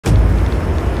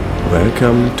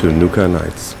Welcome to Nuka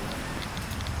Nights.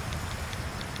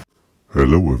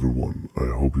 Hello everyone, I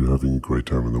hope you're having a great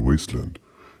time in the wasteland.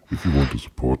 If you want to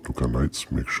support Nuka Nights,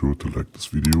 make sure to like this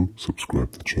video,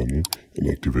 subscribe to the channel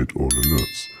and activate all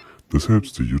alerts. This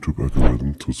helps the YouTube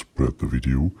algorithm to spread the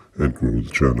video and grow the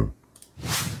channel.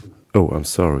 Oh, I'm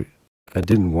sorry. I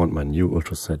didn't want my new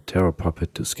ultrasonic terror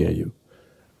puppet to scare you.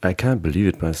 I can't believe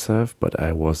it myself, but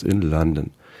I was in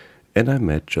London and I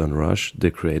met John Rush, the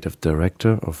creative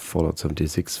director of Fallout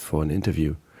 76, for an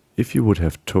interview. If you would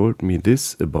have told me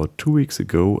this about 2 weeks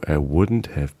ago, I wouldn't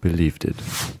have believed it.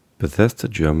 Bethesda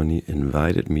Germany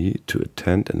invited me to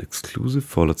attend an exclusive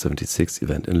Fallout 76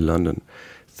 event in London.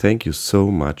 Thank you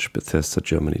so much, Bethesda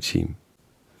Germany team.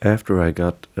 After I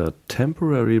got a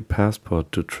temporary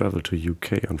passport to travel to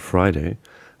UK on Friday,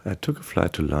 I took a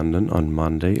flight to London on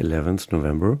Monday, 11th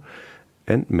November,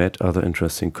 and met other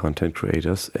interesting content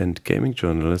creators and gaming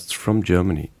journalists from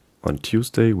Germany. On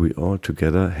Tuesday, we all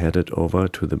together headed over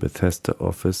to the Bethesda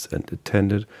office and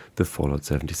attended the Fallout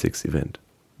 76 event.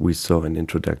 We saw an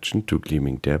introduction to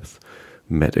Gleaming Depth,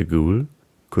 met a ghoul,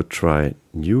 could try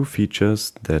new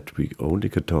features that we only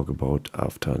could talk about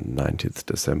after 19th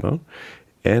December,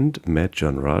 and met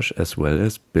John Rush as well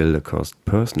as Bill Lacoste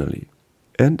personally.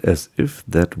 And as if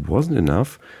that wasn't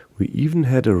enough, we even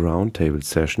had a roundtable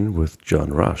session with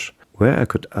John Rush, where I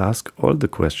could ask all the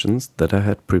questions that I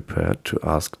had prepared to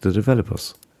ask the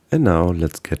developers. And now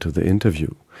let's get to the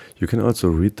interview. You can also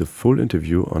read the full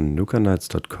interview on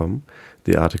nukanights.com.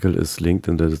 The article is linked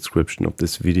in the description of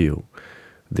this video.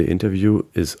 The interview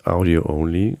is audio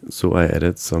only, so I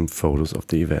added some photos of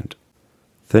the event.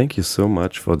 Thank you so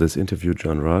much for this interview,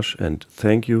 John Rush, and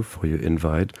thank you for your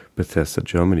invite, Bethesda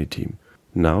Germany team.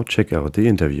 Now check out the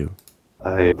interview.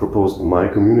 I proposed my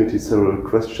community several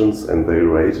questions and they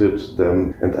rated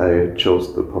them, and I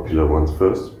chose the popular ones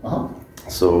first.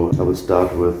 So I will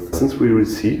start with, since we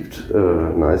received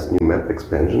a nice new map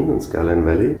expansion in Skyline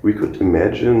Valley, we could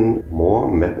imagine more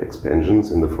map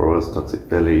expansions in the Forest, Toxic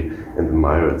Valley and the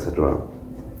Mire, etc.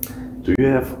 Do you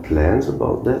have plans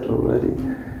about that already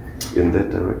in that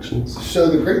direction? So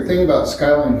the great thing about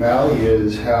Skyline Valley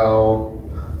is how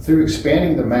through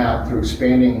expanding the map, through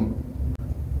expanding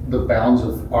the bounds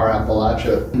of our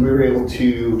Appalachia, we were able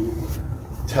to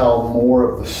tell more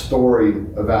of the story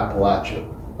of Appalachia.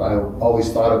 I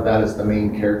always thought of that as the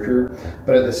main character,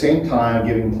 but at the same time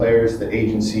giving players the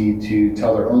agency to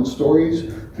tell their own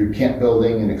stories through camp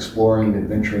building and exploring and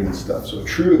adventuring and stuff. So a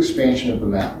true expansion of the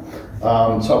map.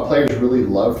 So our players really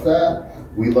loved that.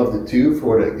 We loved it too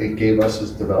for what it gave us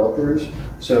as developers.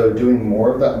 So doing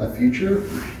more of that in the future,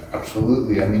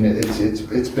 absolutely. I mean,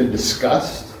 it's been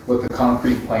discussed. What the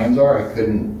concrete plans are, I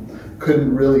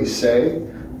couldn't really say,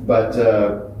 but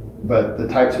the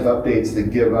types of updates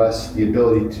that give us the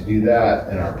ability to do that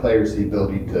and our players the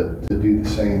ability to do the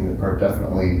same are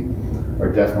definitely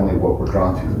what we're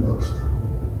drawn to the most.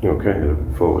 Okay,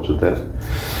 looking forward to that.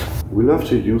 We love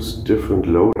to use different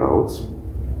loadouts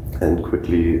and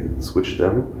quickly switch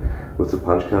them with the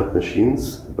punch card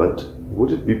machines, but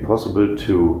would it be possible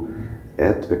to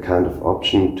add a kind of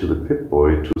option to the Pip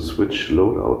Boy to switch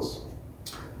loadouts?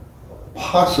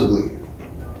 Possibly.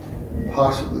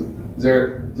 Is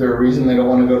there a reason they don't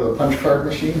want to go to the punch card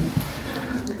machine?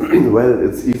 Well,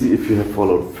 it's easy if you have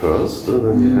followed first,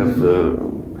 then you have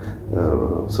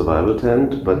the survival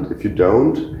tent, but if you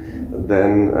don't,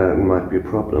 then it might be a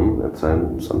problem at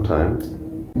some time.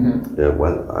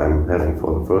 Well, I'm having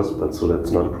followed first, but so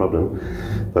that's not a problem.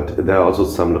 But there are also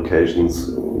some locations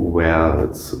where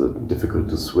it's difficult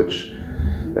to switch,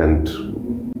 and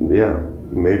yeah,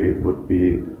 maybe it would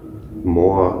be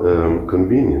more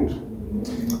convenient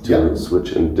to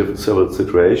switch in several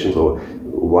situations, or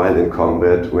while in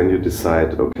combat when you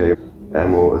decide, okay,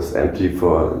 ammo is empty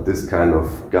for this kind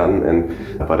of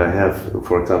gun, but I have,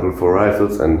 for example, 4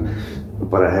 rifles,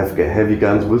 but I have heavy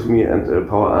guns with me and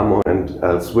power ammo, and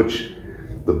I'll switch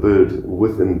the build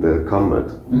within the combat,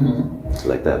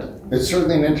 like that. It's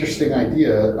certainly an interesting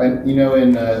idea.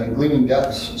 In Gleaming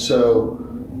Depths, so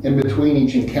in between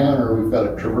each encounter, we've got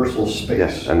a traversal space.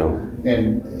 Yes, I know.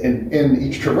 And in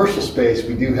each traversal space,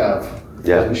 we do have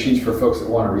machines for folks that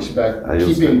want to respect.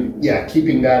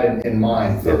 Keeping that in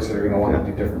mind, folks that are going to want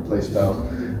to do different play styles.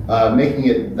 Making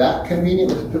it that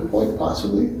convenient with Pip Boy,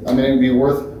 possibly. I mean, it'd be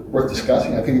worth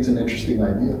discussing. I think it's an interesting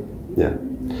idea. Yeah.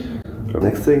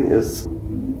 Next thing is,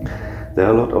 there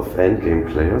are a lot of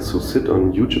endgame players who sit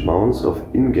on huge amounts of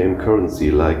in-game currency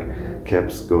like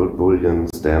caps, gold bullion,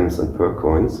 stamps and perk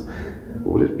coins.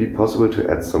 Would it be possible to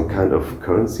add some kind of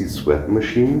currency swap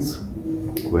machines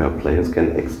where players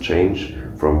can exchange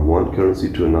from one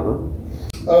currency to another?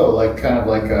 Oh, like kind of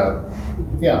like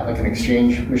Yeah, like an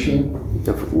exchange machine.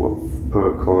 Yeah,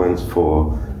 per coins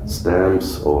for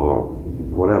stamps or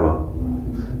whatever.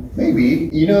 Maybe.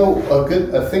 You know,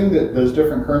 a thing that those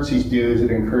different currencies do is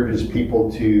it encourages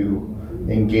people to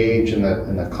engage in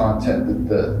the content that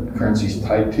the currency's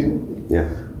tied to. Yeah.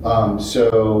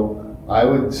 So I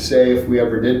would say if we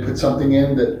ever did put something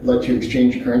in that lets you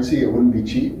exchange currency, it wouldn't be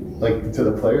cheap, like to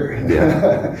the player.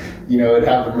 Yeah. You know, it'd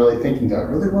have them really thinking, do I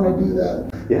really want to do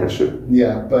that? Yeah, sure.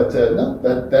 Yeah, but no,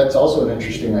 that's also an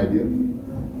interesting idea.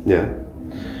 Yeah.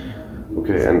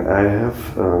 Okay, and I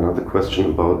have another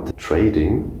question about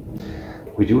trading.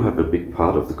 We do have a big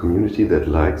part of the community that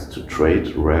likes to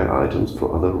trade rare items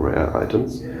for other rare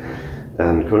items.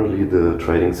 And currently the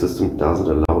trading system doesn't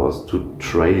allow us to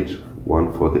trade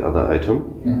one for the other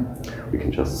item. We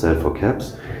can just sell for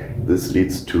caps. This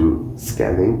leads to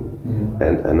scamming.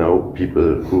 And I know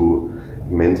people who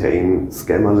maintain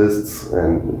scammer lists,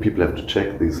 and people have to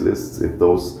check these lists if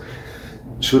those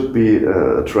should be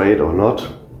a trade or not.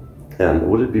 And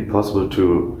would it be possible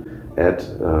to add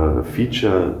a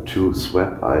feature to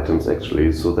swap items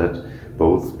actually, so that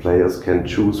both players can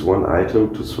choose one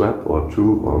item to swap or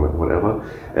two or whatever,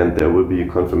 and there will be a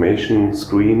confirmation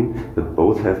screen that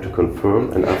both have to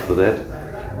confirm, and after that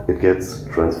it gets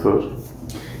transferred?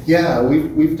 Yeah,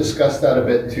 we've discussed that a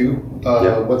bit too.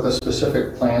 What the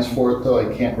specific plans for it, though,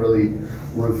 I can't really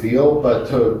reveal. But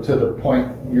to the point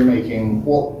you're making,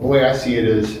 well, the way I see it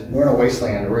is, we're in a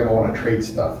wasteland, and we're going to want to trade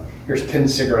stuff. Here's 10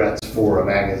 cigarettes for a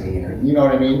magazine, or you know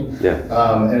what I mean? Yeah.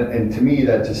 And to me,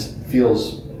 that just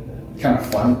feels kind of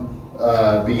fun,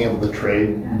 being able to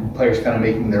trade. Players kind of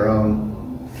making their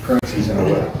own currencies in a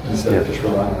way, instead of just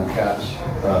relying on caps.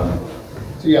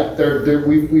 So yeah,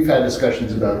 we've had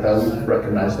discussions about that. We've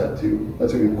recognized that too.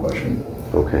 That's a good question.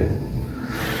 Okay.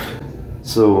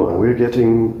 So we're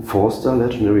getting 4-star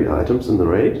legendary items in the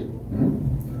raid,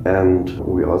 and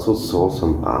we also saw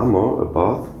some armor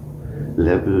above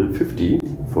level 50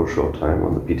 for a short time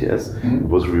on the PTS. It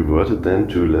was reverted then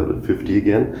to level 50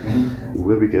 again.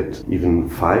 Will we get even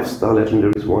 5-star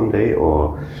legendaries one day,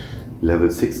 or level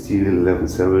 60, level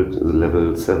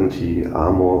 70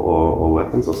 armor or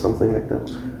weapons or something like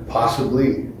that?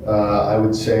 Possibly. I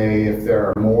would say if there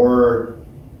are more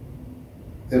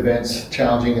events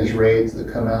challenging as raids that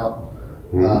come out,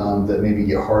 that maybe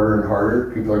get harder and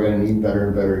harder, people are going to need better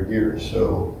and better gear.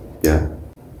 So yeah,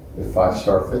 if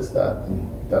 5-star fits that, then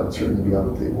that would certainly be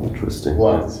on the table. Interesting.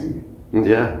 We'll have to see.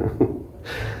 Yeah.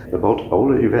 About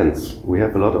older events, we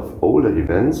have a lot of older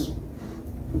events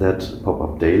that pop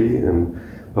up daily in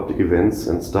public events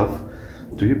and stuff.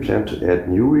 Do you plan to add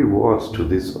new rewards to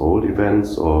these old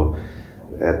events, or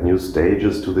add new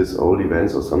stages to these old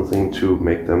events or something to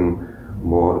make them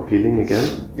more appealing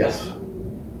again? Yes.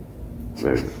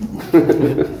 Very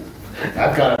good.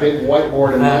 I've got a big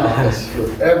whiteboard in my office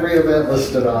with every event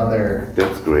listed on there.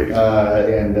 That's great.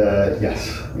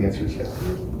 Yes, the answer is yes.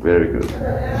 Very good.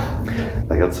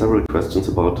 I got several questions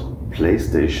about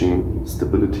PlayStation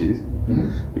stability,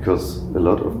 because a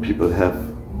lot of people have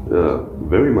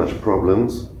very much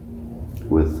problems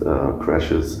with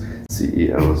crashes, CE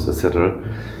errors, etc.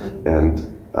 And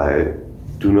I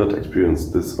do not experience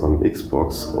this on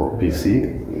Xbox or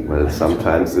PC. Well,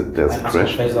 sometimes there's a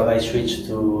crash. I switched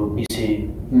to PC.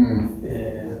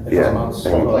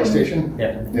 From PlayStation?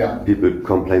 Yeah. People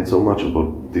complain so much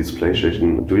about this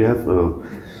PlayStation. Do you have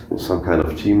some kind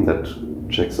of team that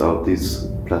checks out these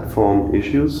platform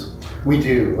issues? We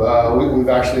do. We've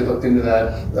actually looked into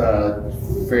that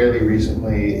fairly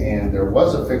recently, and there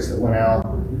was a fix that went out,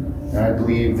 and I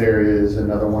believe there is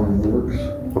another one in the works.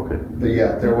 Okay. But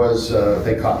yeah, there was.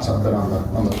 They caught something on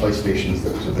the PlayStations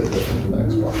that was a bit different than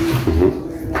the Xbox.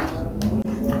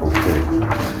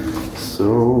 Okay.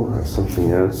 So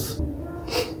something else.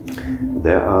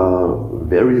 There are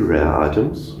very rare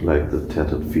items like the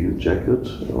tattered field jacket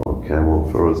or camo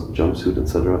forest jumpsuit,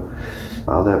 etc.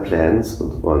 Are there plans,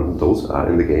 and those are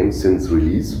in the game since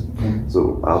release,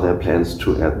 so are there plans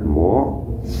to add more,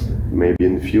 maybe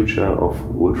in the future, of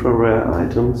ultra rare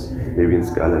items, maybe in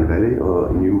Skyline Valley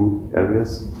or new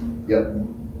areas? Yep.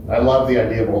 I love the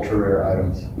idea of ultra rare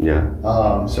items. Yeah.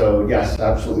 So yes,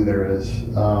 absolutely there is.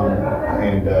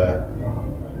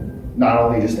 Not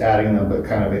only just adding them, but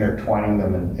kind of intertwining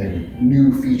them in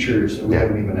new features that we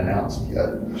haven't even announced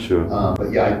yet. Sure.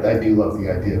 But yeah, I do love the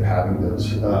idea of having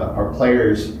those. Our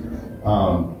players,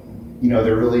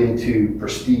 they're really into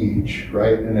prestige,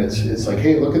 right? And it's like,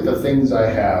 hey, look at the things I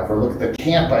have, or look at the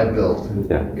camp I built. And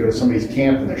go to somebody's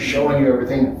camp and they're showing you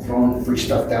everything, throwing free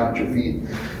stuff down at your feet.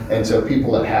 And so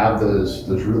people that have those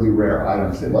really rare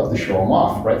items, they love to show them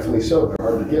off, rightfully so. They're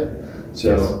hard to get.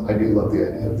 So I do love the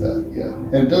idea of that, yeah.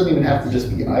 And it doesn't even have to just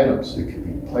be items. It could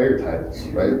be player titles,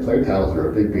 right? Player titles are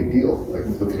a big deal. Like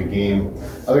look at a game,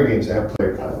 other games that have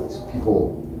player titles.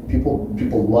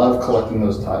 People love collecting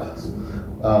those titles.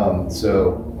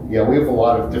 So yeah, we have a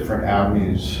lot of different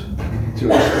avenues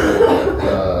to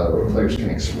explore where players can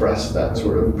express that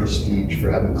sort of prestige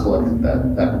for having collected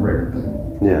that rare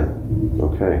thing. Yeah,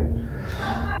 okay.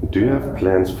 Do you have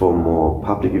plans for more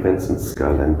public events in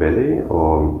Skyline Valley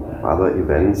or other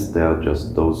events? There are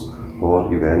just those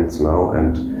horde events now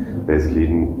and basically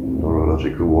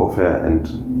neurological warfare and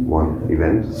one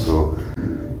event. So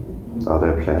are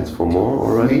there plans for more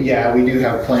already? Yeah, we do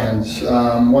have plans.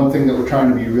 One thing that we're trying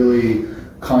to be really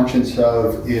conscious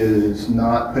of is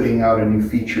not putting out a new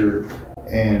feature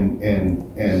and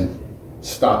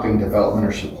stopping development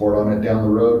or support on it down the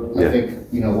road. Yeah. I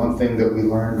think, one thing that we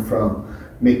learned from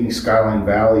making Skyline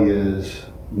Valley is,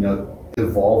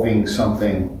 evolving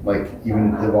something, like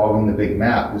even evolving the big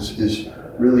map is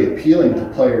really appealing to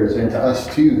players and to us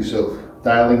too. So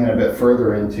dialing in a bit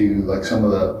further into like some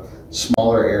of the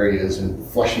smaller areas and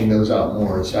fleshing those out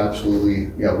more is absolutely,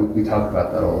 we talk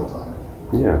about that all the time.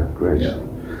 Yeah, great. Yeah.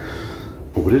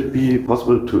 Would it be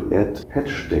possible to add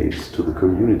patch dates to the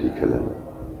community calendar?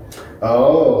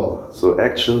 Oh. So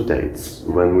actual dates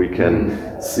when we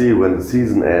can see when the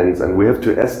season ends, and we have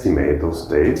to estimate those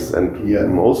dates, and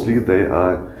mostly they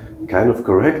are kind of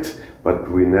correct, but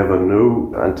we never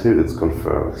know until it's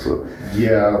confirmed. So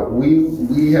yeah,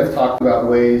 we have talked about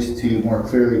ways to more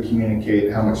clearly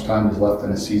communicate how much time is left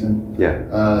in a season.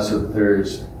 Yeah. So that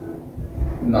there's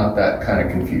not that kind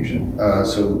of confusion.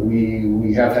 So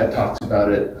we have had talks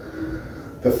about it.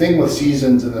 The thing with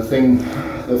seasons and the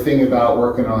thing about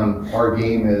working on our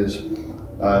game is,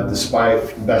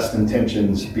 despite best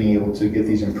intentions being able to get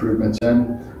these improvements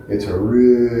in, it's a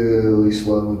really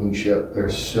slow moving ship.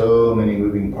 There's so many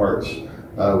moving parts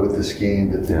with this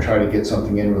game that to try to get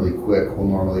something in really quick will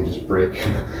normally just break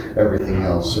everything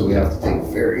else. So we have to take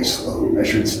very slow,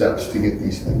 measured steps to get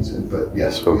these things in. But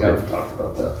yes, we have talked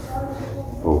about that.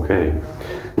 Okay.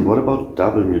 What about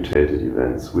double mutated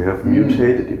events? We have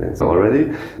mutated events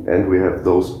already, and we have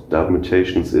those double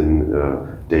mutations in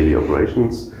daily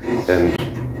operations. And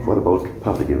what about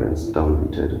public events, double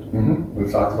mutated? We've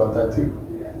talked about that too.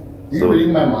 You're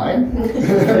reading my mind?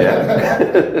 Yeah.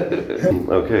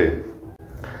 Okay.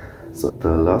 So the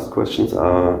last questions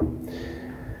are,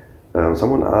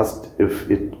 someone asked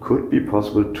if it could be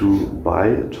possible to buy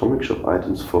Atomic Shop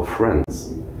items for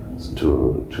friends,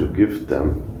 to gift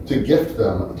them. To gift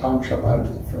them Atomic Shop items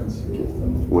to friends.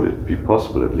 Would it be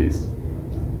possible at least?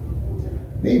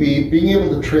 Maybe being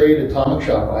able to trade Atomic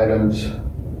Shop items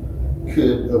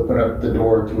could open up the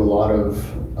door to a lot of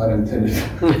unintended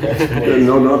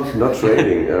No, not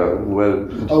trading.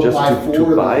 Just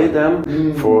to buy them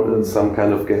for some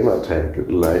kind of gamer tag,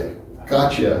 like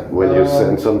gotcha. When you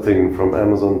send something from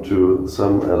Amazon to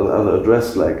some other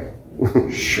address, like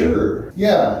sure,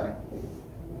 yeah.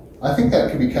 I think that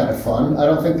could be kind of fun. I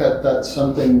don't think that that's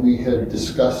something we had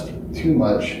discussed too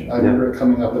much. I remember it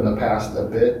coming up in the past a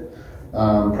bit.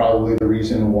 Probably the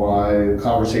reason why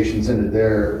conversations ended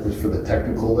there was for the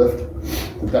technical lift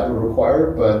that would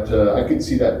require. But I could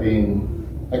see that being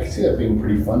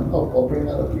pretty fun. I'll bring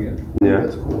that up again. Yeah,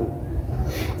 that's cool.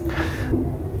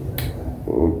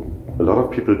 A lot of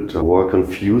people were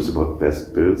confused about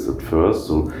best builds at first.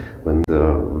 So when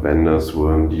the vendors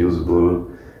weren't usable.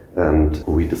 And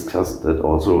we discussed that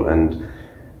also, and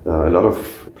a lot of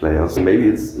players. Maybe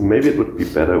it would be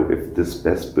better if this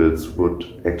best builds would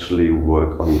actually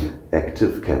work on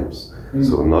active camps,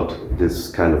 so not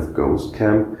this kind of ghost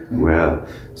camp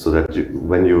so that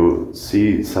when you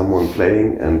see someone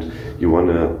playing and you want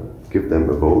to give them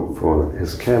a vote for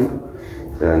his camp,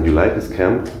 and you like his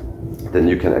camp, then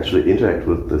you can actually interact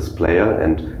with this player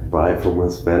and buy from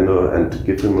his vendor and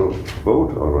give him a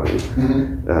vote already,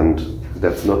 and.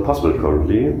 That's not possible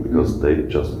currently because they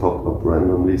just pop up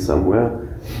randomly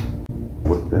somewhere.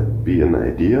 Would that be an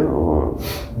idea, or?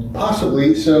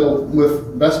 Possibly. So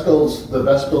with best builds, the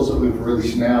best builds that we've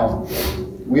released now,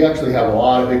 we actually have a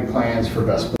lot of big plans for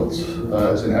best builds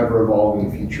as an ever-evolving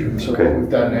feature. So what we've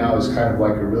done now is kind of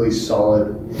like a really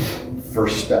solid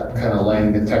first step, kind of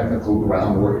laying the technical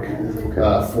groundwork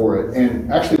for it.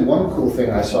 And actually one cool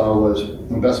thing I saw was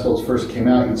when Best Builds first came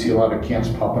out, you'd see a lot of camps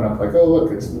popping up like, oh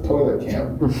look, it's the toilet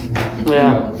camp.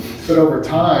 But over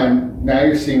time, now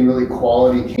you're seeing really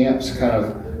quality camps kind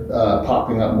of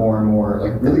popping up more and more,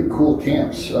 like really cool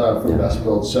camps from Best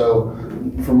Builds. So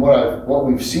from what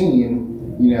we've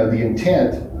seen, the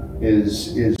intent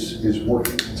is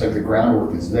working. It's like the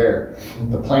groundwork is there.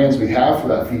 The plans we have for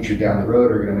that feature down the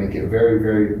road are going to make it very,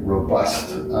 very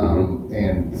robust,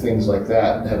 and things like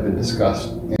that have been discussed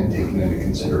and taken into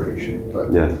consideration.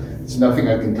 But it's nothing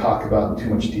I can talk about in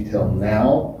too much detail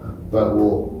now, but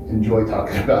we'll enjoy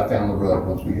talking about down the road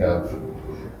once we have.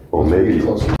 Or maybe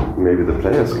the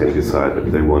players can decide if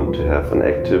they want to have an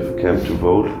active camp to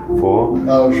vote for.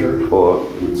 Oh, sure. Or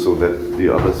so that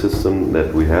the other system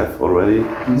that we have already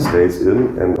stays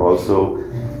in, and also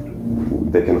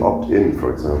they can opt in,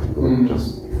 for example,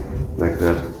 just like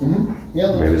that.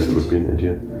 Yeah, maybe that would be an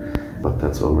idea. But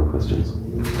that's all my questions.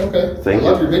 Okay. Thank you.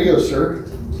 I love your videos, sir.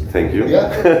 Thank you.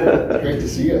 Yeah. Great to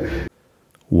see you.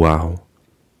 Wow.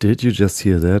 Did you just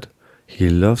hear that? He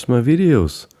loves my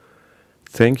videos.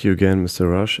 Thank you again, Mr.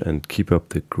 Rush, and keep up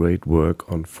the great work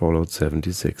on Fallout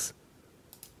 76.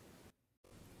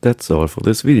 That's all for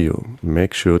this video.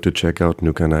 Make sure to check out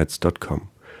nukanights.com.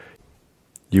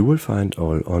 You will find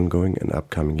all ongoing and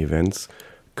upcoming events,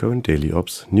 current daily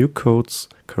ops, new codes,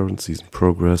 current season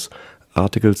progress,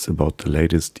 articles about the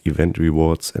latest event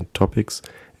rewards and topics,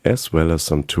 as well as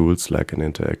some tools like an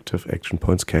interactive action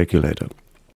points calculator.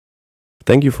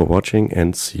 Thank you for watching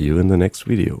and see you in the next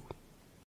video.